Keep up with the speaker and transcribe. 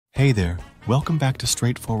Hey there, welcome back to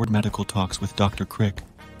Straightforward Medical Talks with Dr. Crick.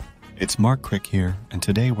 It's Mark Crick here, and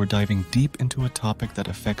today we're diving deep into a topic that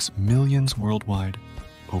affects millions worldwide,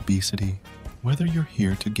 obesity. Whether you're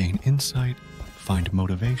here to gain insight, find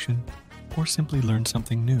motivation, or simply learn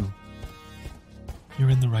something new,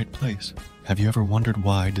 you're in the right place. Have you ever wondered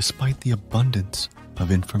why, despite the abundance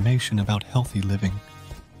of information about healthy living,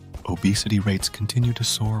 obesity rates continue to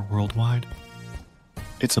soar worldwide?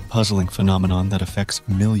 It's a puzzling phenomenon that affects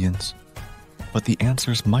millions, but the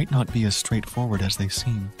answers might not be as straightforward as they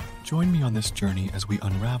seem. Join me on this journey as we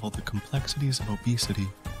unravel the complexities of obesity,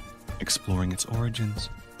 exploring its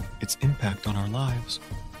origins, its impact on our lives,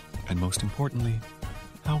 and most importantly,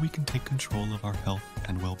 how we can take control of our health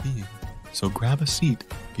and well-being. So grab a seat,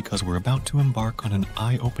 because we're about to embark on an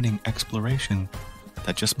eye-opening exploration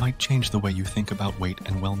that just might change the way you think about weight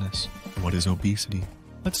and wellness. What is obesity?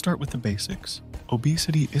 Let's start with the basics.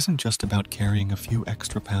 Obesity isn't just about carrying a few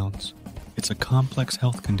extra pounds. It's a complex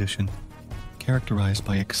health condition characterized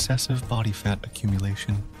by excessive body fat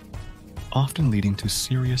accumulation, often leading to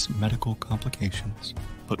serious medical complications.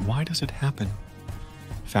 But why does it happen?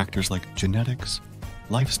 Factors like genetics,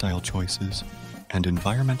 lifestyle choices, and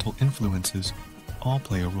environmental influences all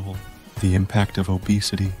play a role. The impact of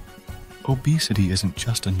obesity. Obesity isn't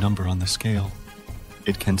just a number on the scale.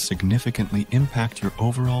 It can significantly impact your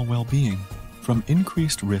overall well-being, from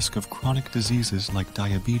increased risk of chronic diseases like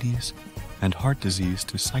diabetes and heart disease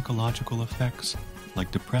to psychological effects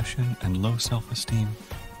like depression and low self-esteem.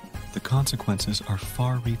 The consequences are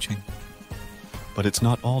far-reaching. But it's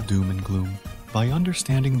not all doom and gloom. By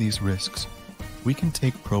understanding these risks, we can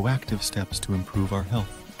take proactive steps to improve our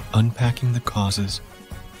health. Unpacking the causes,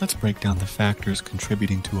 let's break down the factors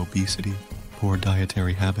contributing to obesity. Poor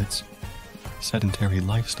dietary habits, sedentary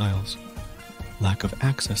lifestyles, lack of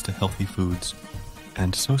access to healthy foods,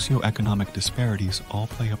 and socioeconomic disparities all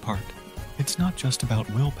play a part. It's not just about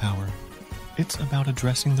willpower, it's about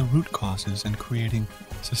addressing the root causes and creating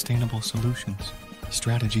sustainable solutions,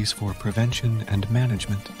 strategies for prevention and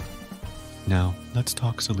management. Now, let's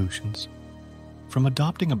talk solutions. From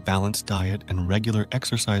adopting a balanced diet and regular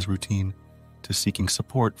exercise routine to seeking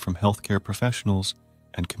support from healthcare professionals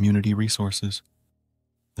and community resources,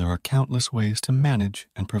 there are countless ways to manage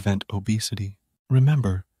and prevent obesity.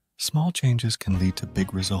 Remember, small changes can lead to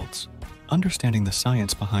big results. Understanding the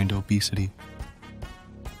science behind obesity.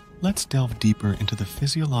 Let's delve deeper into the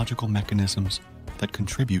physiological mechanisms that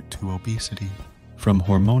contribute to obesity. From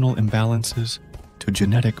hormonal imbalances to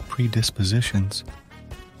genetic predispositions,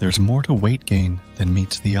 there's more to weight gain than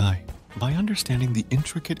meets the eye. By understanding the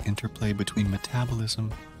intricate interplay between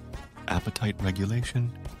metabolism, appetite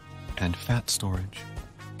regulation, and fat storage,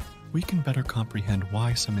 we can better comprehend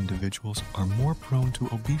why some individuals are more prone to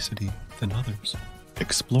obesity than others.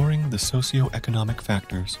 Exploring the socioeconomic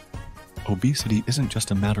factors, obesity isn't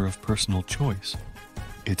just a matter of personal choice.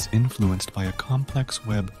 It's influenced by a complex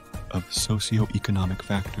web of socioeconomic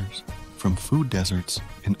factors, from food deserts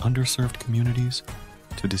in underserved communities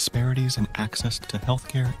to disparities in access to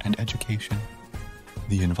healthcare and education.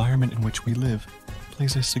 The environment in which we live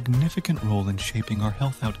plays a significant role in shaping our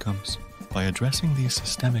health outcomes. By addressing these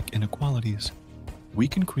systemic inequalities, we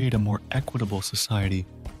can create a more equitable society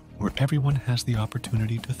where everyone has the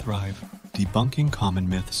opportunity to thrive. Debunking common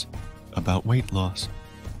myths about weight loss.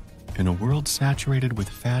 In a world saturated with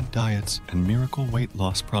fad diets and miracle weight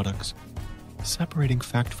loss products, separating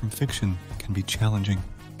fact from fiction can be challenging.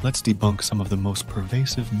 Let's debunk some of the most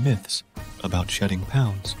pervasive myths about shedding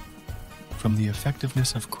pounds, from the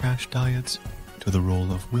effectiveness of crash diets to the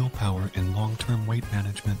role of willpower in long-term weight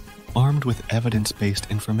management. Armed with evidence-based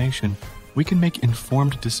information, we can make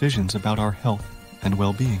informed decisions about our health and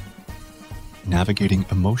well-being. Navigating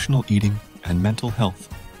emotional eating and mental health.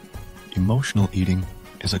 Emotional eating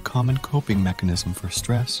is a common coping mechanism for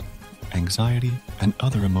stress, anxiety, and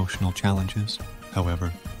other emotional challenges.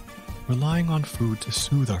 However, relying on food to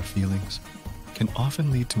soothe our feelings can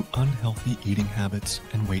often lead to unhealthy eating habits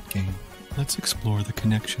and weight gain. Let's explore the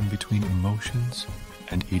connection between emotions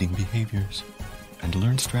and eating behaviors, and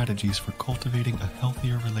learn strategies for cultivating a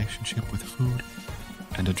healthier relationship with food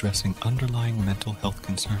and addressing underlying mental health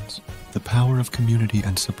concerns. The power of community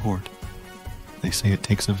and support. They say it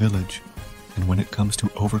takes a village, and when it comes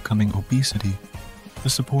to overcoming obesity, the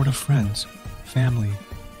support of friends, family,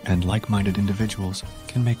 and like-minded individuals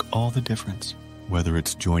can make all the difference. Whether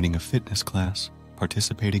it's joining a fitness class,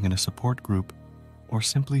 participating in a support group, or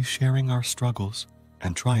simply sharing our struggles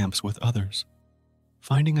and triumphs with others,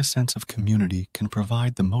 finding a sense of community can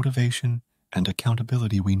provide the motivation and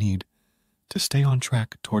accountability we need to stay on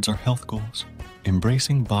track towards our health goals.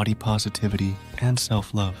 Embracing body positivity and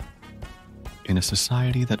self-love. in a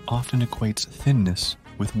society that often equates thinness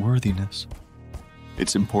with worthiness.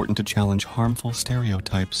 It's important to challenge harmful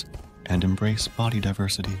stereotypes and embrace body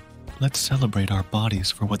diversity. Let's celebrate our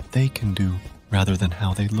bodies for what they can do rather than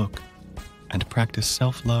how they look, and practice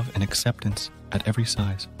self-love and acceptance at every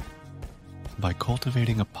size. By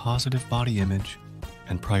cultivating a positive body image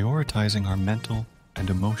and prioritizing our mental and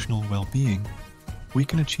emotional well-being, we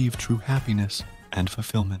can achieve true happiness and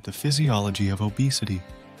fulfillment. The physiology of obesity,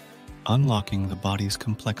 unlocking the body's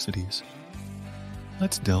complexities.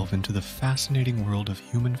 Let's delve into the fascinating world of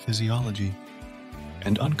human physiology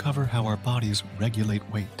and uncover how our bodies regulate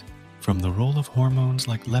weight, from the role of hormones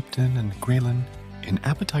like leptin and ghrelin in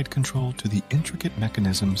appetite control to the intricate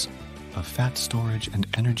mechanisms of fat storage and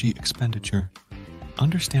energy expenditure.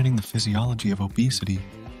 Understanding the physiology of obesity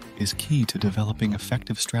is key to developing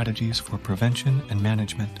effective strategies for prevention and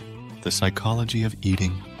management. The psychology of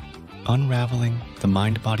eating, unraveling the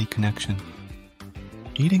mind-body connection.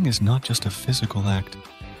 Eating is not just a physical act.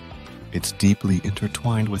 It's deeply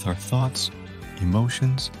intertwined with our thoughts,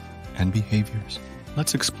 emotions, and behaviors.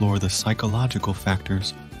 Let's explore the psychological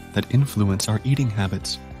factors that influence our eating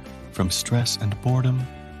habits, from stress and boredom,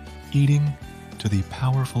 eating, to the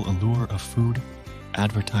powerful allure of food,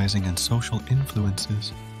 advertising, and social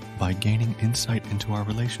influences. By gaining insight into our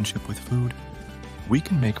relationship with food, we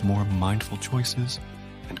can make more mindful choices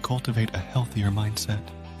and cultivate a healthier mindset.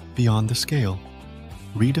 Beyond the scale,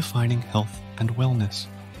 redefining health and wellness.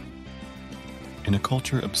 In a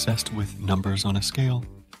culture obsessed with numbers on a scale,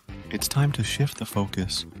 it's time to shift the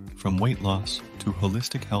focus from weight loss to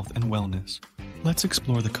holistic health and wellness. Let's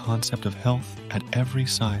explore the concept of health at every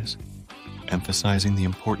size, emphasizing the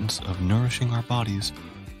importance of nourishing our bodies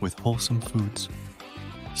with wholesome foods,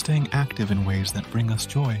 staying active in ways that bring us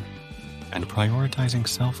joy, and prioritizing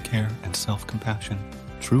self-care and self-compassion.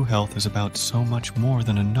 True health is about so much more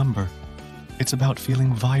than a number. It's about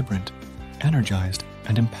feeling vibrant, energized,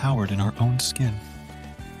 and empowered in our own skin.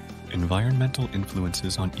 Environmental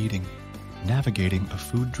influences on eating, navigating a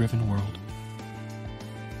food-driven world.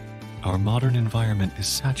 Our modern environment is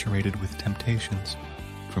saturated with temptations,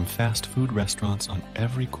 from fast food restaurants on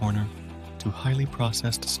every corner to highly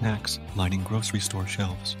processed snacks lining grocery store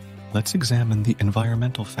shelves. Let's examine the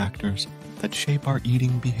environmental factors that shape our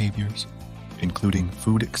eating behaviors, including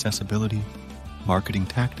food accessibility, marketing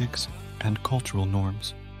tactics, and cultural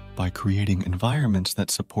norms. By creating environments that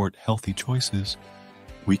support healthy choices,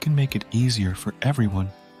 we can make it easier for everyone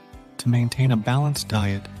to maintain a balanced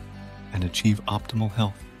diet and achieve optimal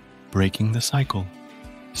health. Breaking the cycle.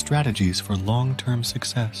 Strategies for long-term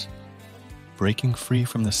success. Breaking free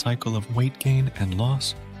from the cycle of weight gain and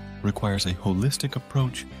loss requires a holistic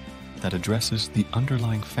approach that addresses the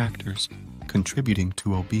underlying factors contributing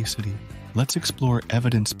to obesity. Let's explore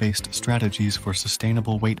evidence-based strategies for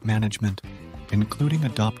sustainable weight management, including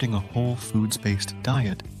adopting a whole foods-based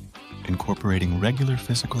diet, incorporating regular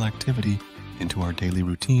physical activity into our daily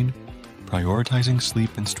routine, prioritizing sleep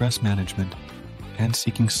and stress management, and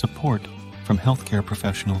seeking support from healthcare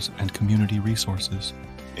professionals and community resources,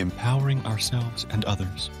 empowering ourselves and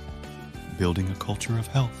others, building a culture of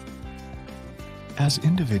health. As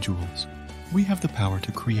individuals, we have the power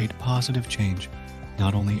to create positive change,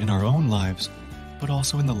 not only in our own lives, but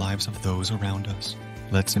also in the lives of those around us.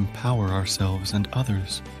 Let's empower ourselves and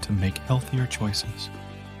others to make healthier choices,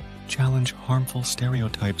 challenge harmful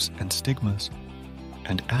stereotypes and stigmas,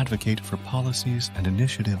 and advocate for policies and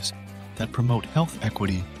initiatives that promote health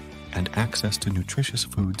equity and access to nutritious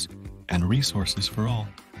foods and resources for all.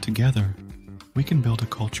 Together, we can build a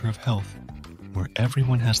culture of health where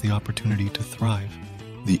everyone has the opportunity to thrive.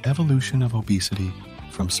 The evolution of obesity,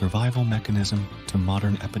 from survival mechanism to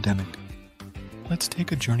modern epidemic. Let's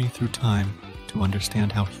take a journey through time to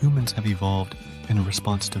understand how humans have evolved in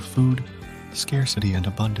response to food, scarcity, and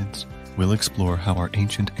abundance. We'll explore how our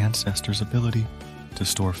ancient ancestors' ability to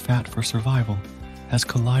store fat for survival has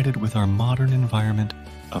collided with our modern environment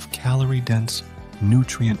of calorie-dense,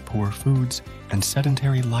 nutrient-poor foods and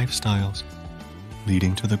sedentary lifestyles,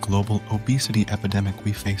 leading to the global obesity epidemic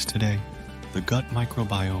we face today. The gut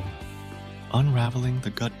microbiome, unraveling the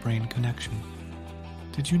gut-brain connection.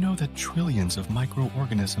 Did you know that trillions of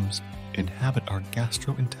microorganisms inhabit our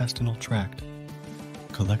gastrointestinal tract,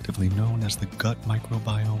 collectively known as the gut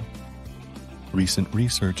microbiome? Recent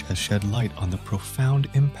research has shed light on the profound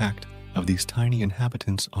impact of these tiny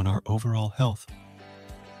inhabitants on our overall health,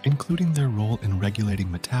 including their role in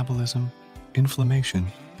regulating metabolism, inflammation,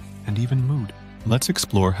 and even mood. Let's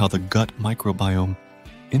explore how the gut microbiome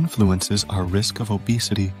influences our risk of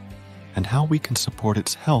obesity and how we can support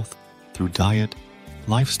its health through diet,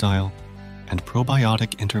 lifestyle, and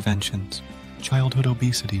probiotic interventions. Childhood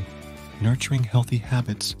obesity, nurturing healthy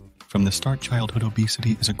habits from the start. Childhood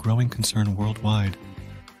obesity is a growing concern worldwide,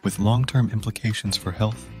 with long-term implications for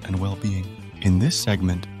health and well-being. In this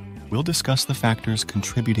segment, we'll discuss the factors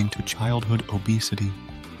contributing to childhood obesity,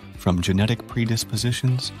 from genetic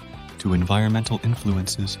predispositions to environmental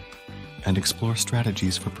influences, and explore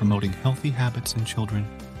strategies for promoting healthy habits in children,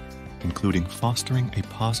 including fostering a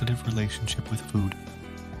positive relationship with food,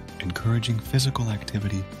 encouraging physical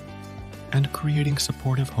activity, and creating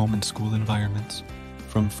supportive home and school environments.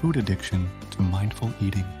 From food addiction to mindful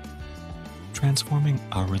eating, transforming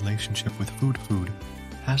our relationship with food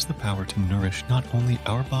has the power to nourish not only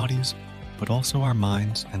our bodies, but also our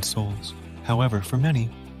minds and souls. However, for many,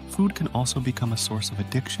 food can also become a source of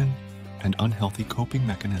addiction and unhealthy coping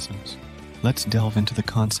mechanisms. Let's delve into the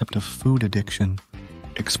concept of food addiction,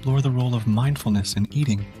 explore the role of mindfulness in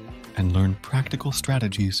eating, and learn practical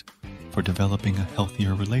strategies for developing a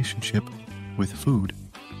healthier relationship with food,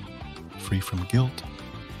 free from guilt,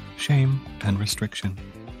 shame, and restriction.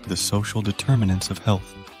 The social determinants of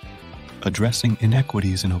health. Addressing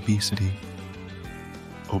inequities in obesity.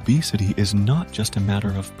 Obesity is not just a matter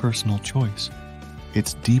of personal choice.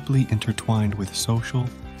 It's deeply intertwined with social,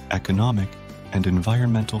 economic, and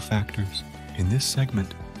environmental factors. In this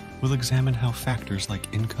segment, we'll examine how factors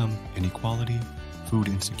like income inequality, food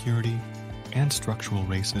insecurity, and structural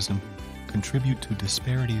racism contribute to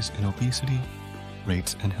disparities in obesity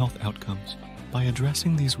rates and health outcomes. By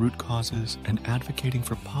addressing these root causes and advocating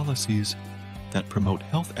for policies that promote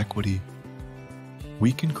health equity,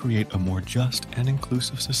 we can create a more just and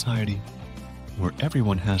inclusive society where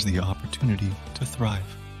everyone has the opportunity to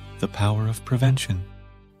thrive. The power of prevention.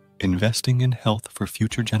 Investing in health for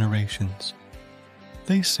future generations.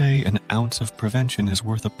 They say an ounce of prevention is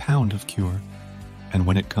worth a pound of cure, and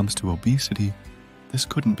when it comes to obesity, this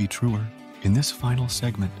couldn't be truer. In this final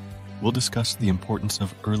segment, we'll discuss the importance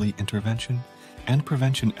of early intervention and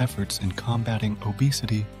prevention efforts in combating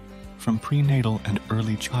obesity, from prenatal and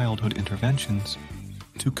early childhood interventions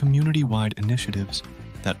to community-wide initiatives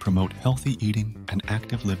that promote healthy eating and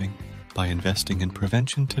active living. By investing in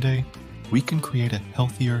prevention today, we can create a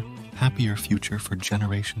healthier, happier future for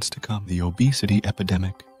generations to come. The obesity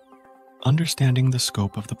epidemic. Understanding the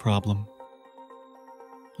scope of the problem.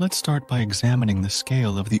 Let's start by examining the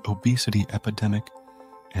scale of the obesity epidemic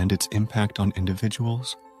and its impact on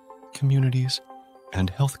individuals, communities,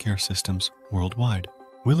 and healthcare systems worldwide.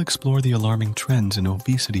 We'll explore the alarming trends in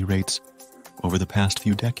obesity rates over the past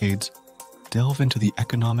few decades, delve into the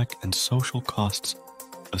economic and social costs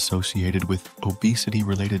associated with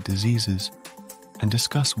obesity-related diseases, and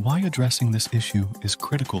discuss why addressing this issue is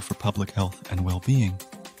critical for public health and well-being.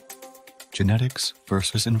 Genetics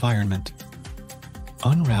versus environment.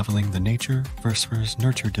 Unraveling the nature versus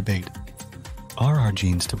nurture debate. Are our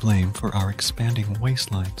genes to blame for our expanding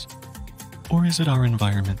waistlines? Or is it our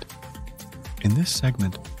environment? In this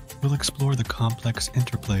segment, we'll explore the complex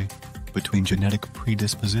interplay between genetic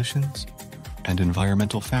predispositions and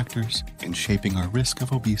environmental factors in shaping our risk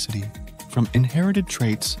of obesity, from inherited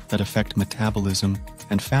traits that affect metabolism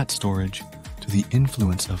and fat storage to the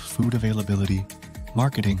influence of food availability,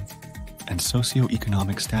 marketing, and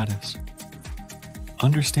socioeconomic status.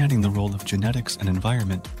 Understanding the role of genetics and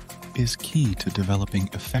environment is key to developing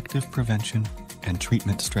effective prevention and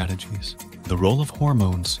treatment strategies. The role of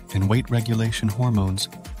hormones and weight regulation. Hormones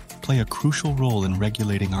play a crucial role in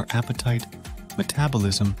regulating our appetite,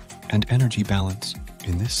 metabolism, and energy balance.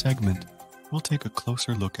 In this segment, we'll take a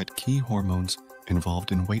closer look at key hormones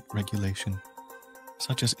involved in weight regulation,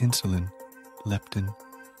 such as insulin, leptin,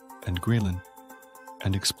 and ghrelin,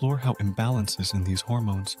 and explore how imbalances in these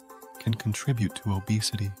hormones can contribute to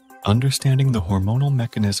obesity. Understanding the hormonal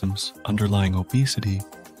mechanisms underlying obesity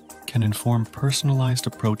can inform personalized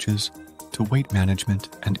approaches to weight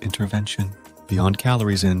management and intervention. Beyond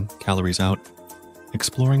calories in, calories out,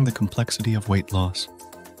 exploring the complexity of weight loss.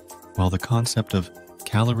 While the concept of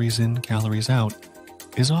calories in, calories out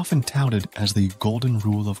is often touted as the golden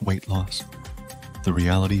rule of weight loss, the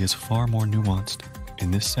reality is far more nuanced. In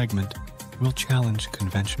this segment, we'll challenge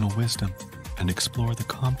conventional wisdom and explore the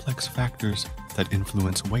complex factors that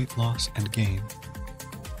influence weight loss and gain,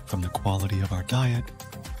 from the quality of our diet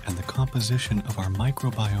and the composition of our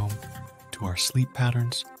microbiome to our sleep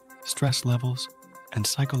patterns, stress levels, and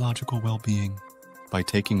psychological well-being. By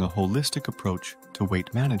taking a holistic approach to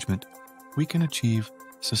weight management, we can achieve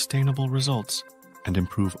sustainable results and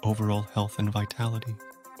improve overall health and vitality.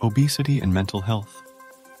 Obesity and mental health.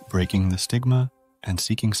 Breaking the stigma and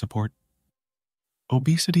seeking support.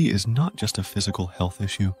 Obesity is not just a physical health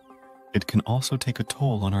issue. It can also take a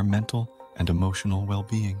toll on our mental and emotional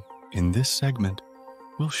well-being. In this segment,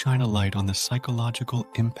 we'll shine a light on the psychological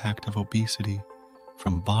impact of obesity,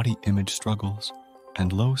 from body image struggles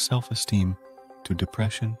and low self-esteem to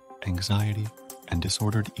depression, anxiety, and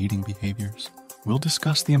disordered eating behaviors. We'll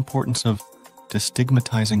discuss the importance of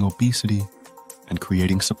destigmatizing obesity and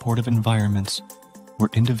creating supportive environments where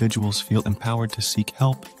individuals feel empowered to seek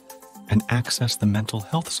help and access the mental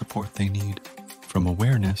health support they need. From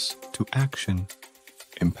awareness to action,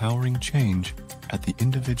 empowering change at the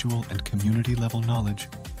individual and community level. Knowledge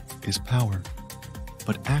is power,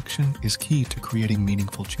 but action is key to creating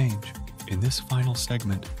meaningful change. In this final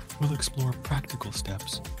segment, we'll explore practical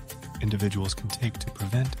steps individuals can take to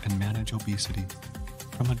prevent and manage obesity,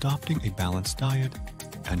 from adopting a balanced diet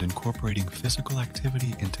and incorporating physical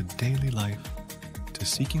activity into daily life to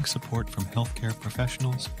seeking support from healthcare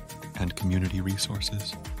professionals and community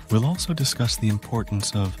resources. We'll also discuss the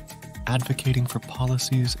importance of advocating for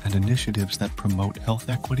policies and initiatives that promote health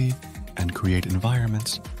equity and create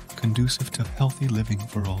environments conducive to healthy living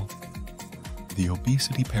for all. The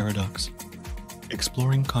obesity paradox,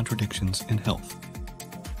 exploring contradictions in health.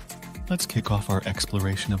 Let's kick off our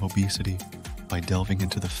exploration of obesity by delving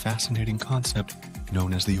into the fascinating concept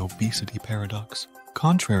known as the obesity paradox.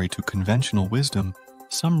 Contrary to conventional wisdom,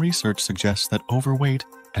 some research suggests that overweight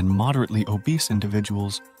and moderately obese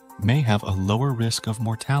individuals may have a lower risk of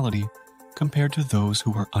mortality compared to those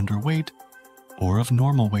who are underweight or of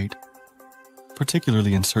normal weight,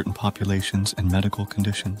 particularly in certain populations and medical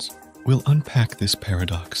conditions. We'll unpack this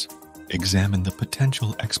paradox, examine the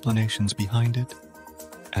potential explanations behind it,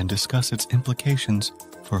 and discuss its implications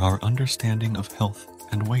for our understanding of health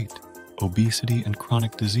and weight, obesity and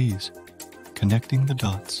chronic disease, connecting the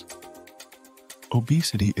dots.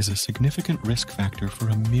 Obesity is a significant risk factor for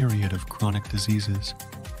a myriad of chronic diseases,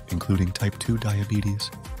 including type 2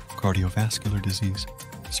 diabetes, cardiovascular disease,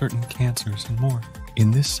 certain cancers, and more.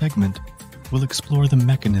 In this segment, we'll explore the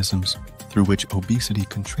mechanisms through which obesity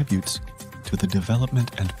contributes to the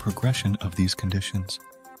development and progression of these conditions,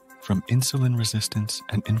 from insulin resistance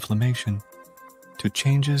and inflammation to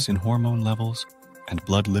changes in hormone levels and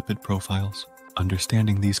blood lipid profiles.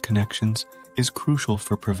 Understanding these connections is crucial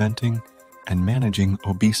for preventing and managing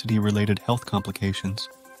obesity-related health complications.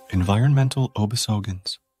 Environmental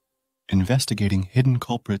obesogens, investigating hidden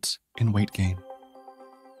culprits in weight gain.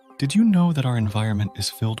 Did you know that our environment is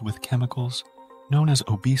filled with chemicals known as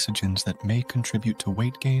obesogens that may contribute to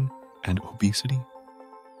weight gain and obesity?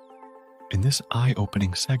 In this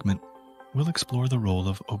eye-opening segment, we'll explore the role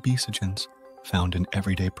of obesogens found in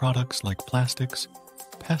everyday products like plastics,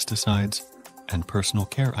 pesticides, and personal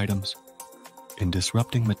care items, in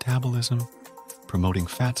disrupting metabolism, promoting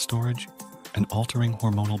fat storage, and altering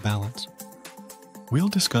hormonal balance. We'll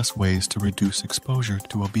discuss ways to reduce exposure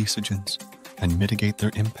to obesogens and mitigate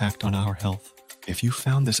their impact on our health. If you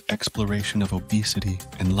found this exploration of obesity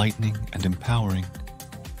enlightening and empowering,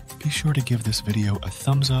 be sure to give this video a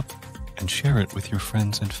thumbs up and share it with your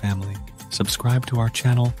friends and family. Subscribe to our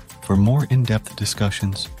channel for more in-depth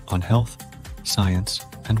discussions on health, science,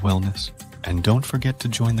 and wellness. And don't forget to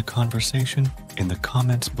join the conversation in the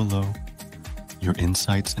comments below. Your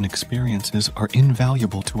insights and experiences are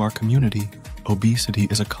invaluable to our community. Obesity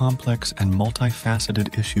is a complex and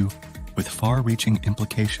multifaceted issue with far-reaching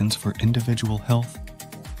implications for individual health,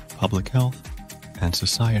 public health, and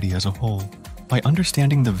society as a whole. By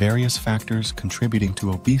understanding the various factors contributing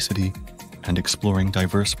to obesity and exploring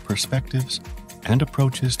diverse perspectives and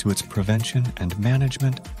approaches to its prevention and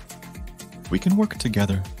management, we can work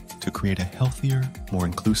together to create a healthier, more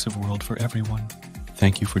inclusive world for everyone.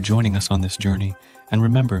 Thank you for joining us on this journey, and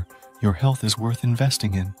remember, your health is worth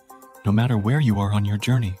investing in, no matter where you are on your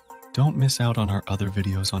journey. Don't miss out on our other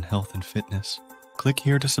videos on health and fitness. Click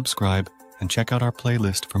here to subscribe and check out our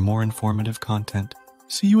playlist for more informative content.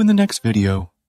 See you in the next video.